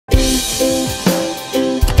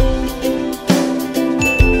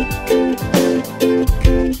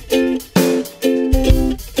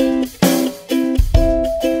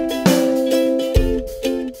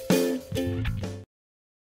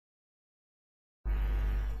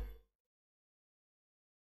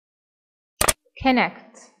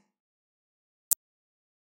connect.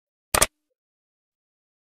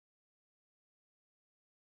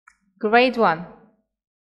 Grade 1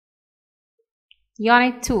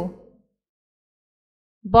 Unit 2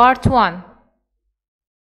 Part 1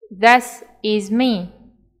 This is me.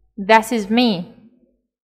 This is me.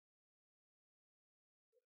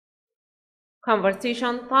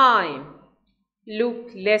 Conversation time.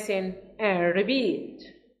 Look, listen, and repeat.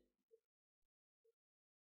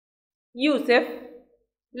 Yusuf,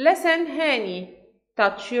 listen, Hani,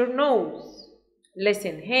 touch your nose.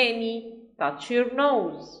 Listen, Hani, touch your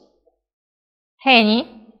nose.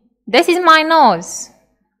 Hani, this is my nose.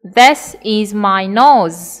 This is my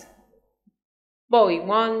nose. Boy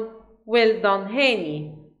 1, well done,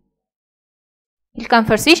 Hani.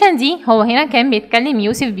 الكونفرسيشن دي هو هنا كان بيتكلم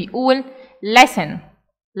يوسف بيقول listen.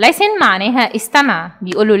 listen معناها استمع.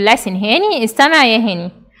 بيقولوا listen هاني، استمع يا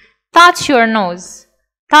هاني. touch your nose.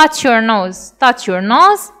 touch your nose. touch your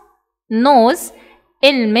nose. nose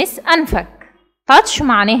المس أنفك. touch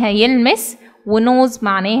معناها يلمس ونوز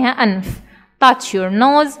معناها أنف. touch your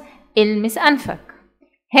nose المس أنفك.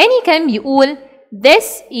 هاني كان بيقول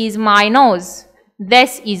this is my nose.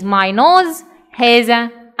 this is my nose. هذا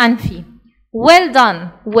أنفي. well done.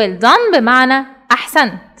 well done بمعنى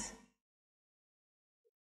أحسنت.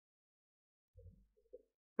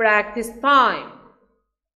 Practice time.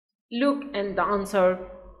 Look and answer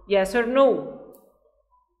yes or no.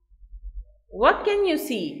 What can you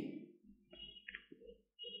see?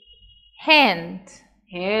 hand.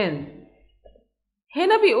 hand.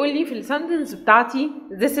 هنا بيقول لي في السنتنس بتاعتي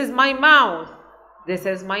this is my mouth. this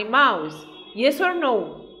is my mouth. yes or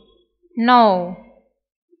no? no.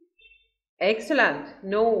 excellent.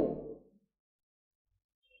 no.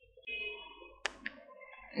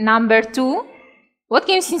 Number 2. What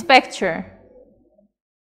can you see in this picture?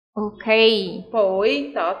 Okay.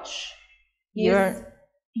 Boy, touch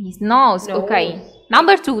his nose. Okay.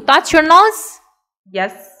 Number 2. Touch your nose?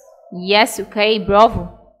 Yes. Yes, okay.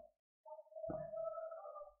 Bravo.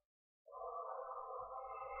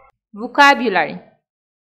 Vocabulary.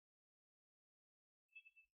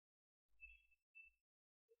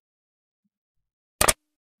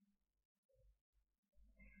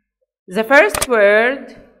 The first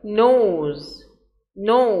word, nose.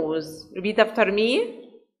 nose. Repeat after me.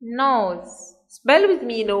 Nose. Spell with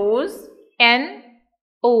me nose. N-O-S-E.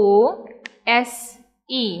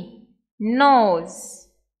 Nose.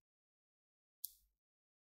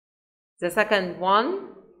 The second one,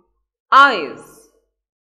 eyes.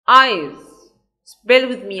 eyes. Spell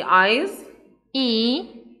with me eyes.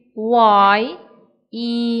 E-Y-E-S.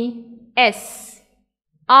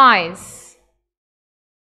 Eyes.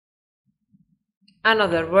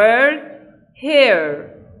 Another word,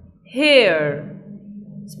 hair. hair.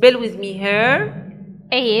 Spell with me hair.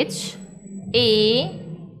 H-A-I-R.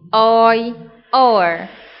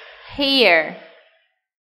 Hair.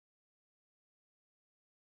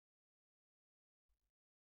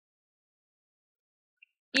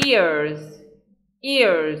 Ears.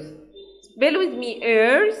 ears. Spell with me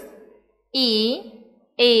ears. E-A-R-S.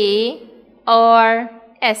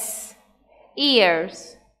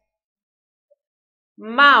 Ears.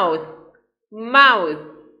 Mouth. mouth.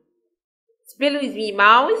 Spell with me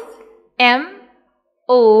mouth. M-O-U-T-H.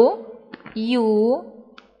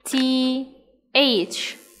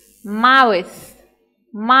 Mouth.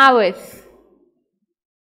 mouth.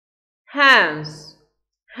 Hands.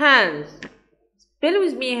 hands. Spell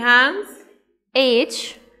with me hands.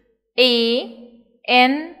 H-A-N-D-S.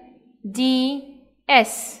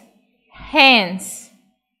 Hands.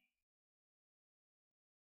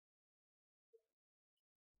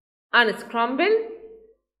 Unscramble.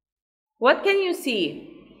 What can you see?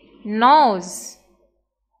 Nose.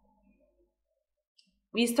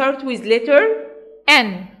 We start with letter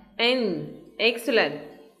N. N. Excellent.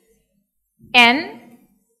 N-O-S-E.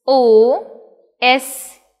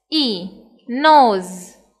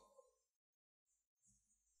 Nose.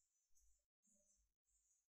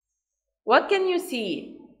 What can you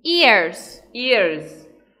see? Ears. Ears.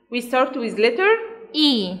 We start with letter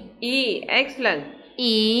E. E. Excellent.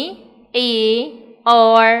 E-A-R-S.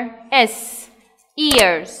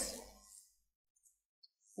 Ears.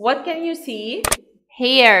 What can you see?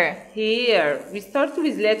 Hair. Hair. We start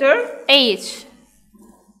with letter H.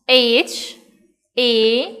 H-A-I-R.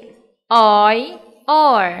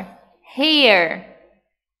 Hair.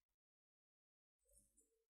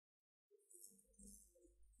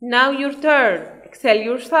 Now your turn. Excel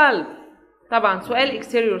yourself. طبعا سؤال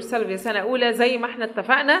اكسل يور سيلف يا سنه اولى زي ما احنا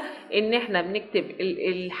اتفقنا ان احنا بنكتب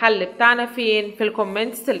الحل بتاعنا فين في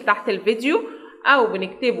الكومنتس اللي تحت الفيديو او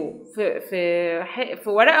بنكتبه في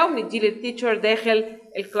ورقه وبنديه للتيتشر داخل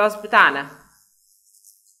الكلاس بتاعنا.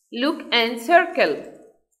 look and circle.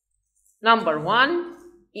 number 1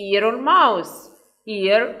 ear or mouth,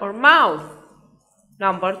 ear or mouth.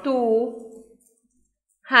 number 2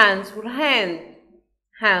 hands or hand,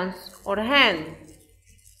 hands or hand.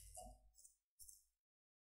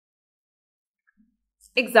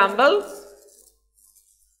 examples.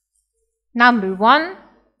 number 1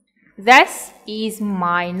 this is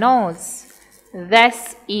my nose,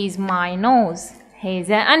 this is my nose.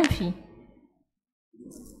 هذا أنفي.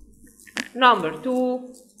 number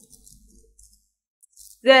 2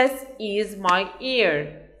 this is my ear,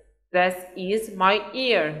 this is my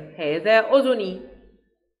ear. هذا أذني.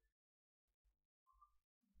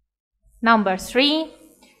 number 3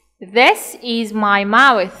 this is my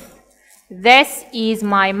mouth, this is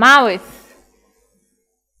my mouth.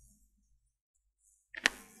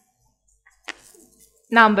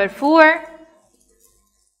 number 4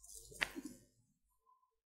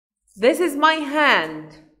 this is my hand,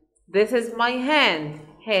 this is my hand.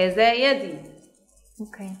 هذا يدي.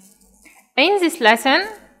 okay. In this lesson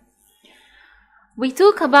we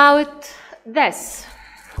talk about this.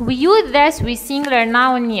 We use this with singular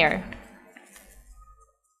noun near.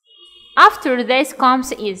 After this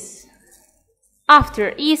comes is. After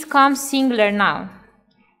is comes singular noun.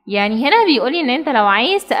 يعني هنا بيقولي ان انت لو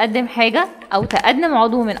عايز تقدم حاجة او تقدم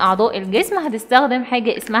عضو من اعضاء الجسم هتستخدم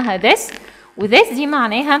حاجة اسمها this، و this دي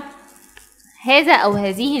معناها هذا او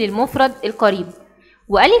هذه للمفرد القريب.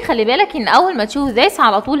 وقال لي خلي بالك ان اول ما تشوف this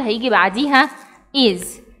على طول هيجي بعديها is.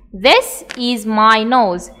 this is my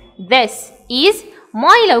nose، this is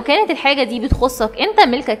my. لو كانت الحاجة دي بتخصك انت،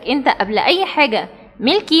 ملكك انت، قبل اي حاجة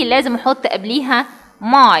ملكي لازم احط قبليها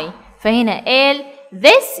my. فهنا قال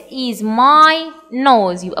this is my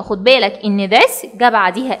nose، يبقى خد بالك ان this جا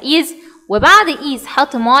بعديها is، وبعد is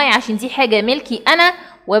حط my عشان دي حاجة ملكي انا،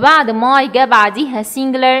 وبعد my جا بعديها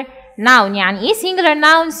singular noun. يعني ايه singular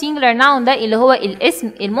noun؟ singular noun ده اللي هو الاسم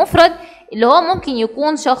المفرد اللي هو ممكن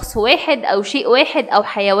يكون شخص واحد او شيء واحد او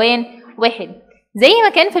حيوان واحد. زي ما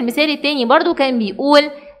كان في المثال التاني برضو كان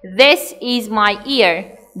بيقول this is my ear.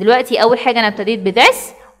 دلوقتي اول حاجة انا ابتديت ب this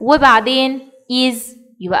وبعدين is،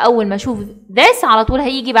 يبقى اول ما اشوف this على طول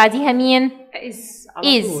هيجي بعديها مين؟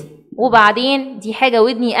 is. وبعدين دي حاجة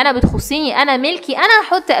ودني انا بتخصني انا، ملكي انا،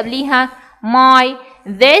 هحط قبليها my.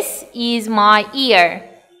 this is my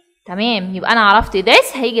ear. تمام، يبقى انا عرفت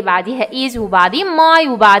this هيجي بعديها is وبعدين my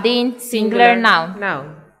وبعدين singular noun.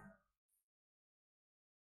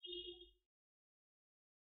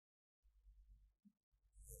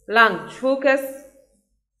 language focus.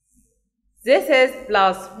 this is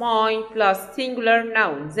plus my plus singular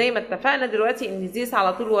noun. زي ما اتفقنا دلوقتي ان this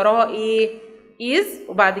على طول وراها ايه؟ is،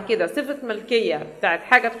 وبعد كده صفة ملكية بتاعت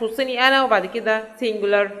حاجة تخصني انا، وبعد كده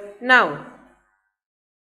singular noun.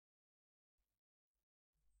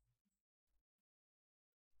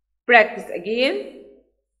 practice again.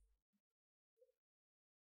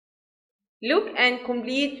 look and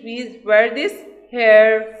complete with words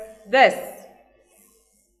here this.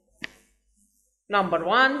 number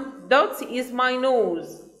 1 dots is my nose,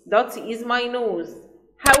 dots is my nose.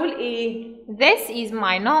 هقول ايه؟ this is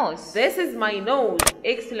my nose. this is my nose.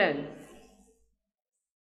 excellent.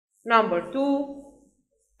 number 2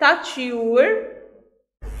 touch your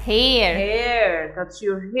hair. hair, touch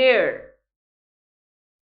your hair.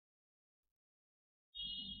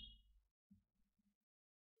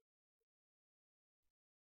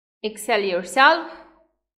 excel yourself.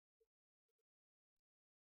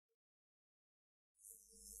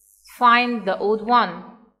 find the odd one.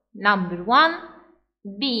 number 1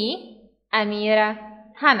 B أميرة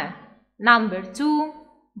هنا. number 2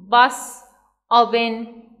 bus open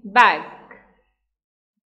bag.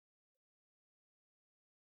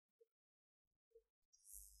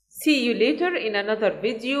 see you later in another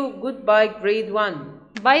video. goodbye grade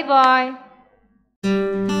 1. bye bye.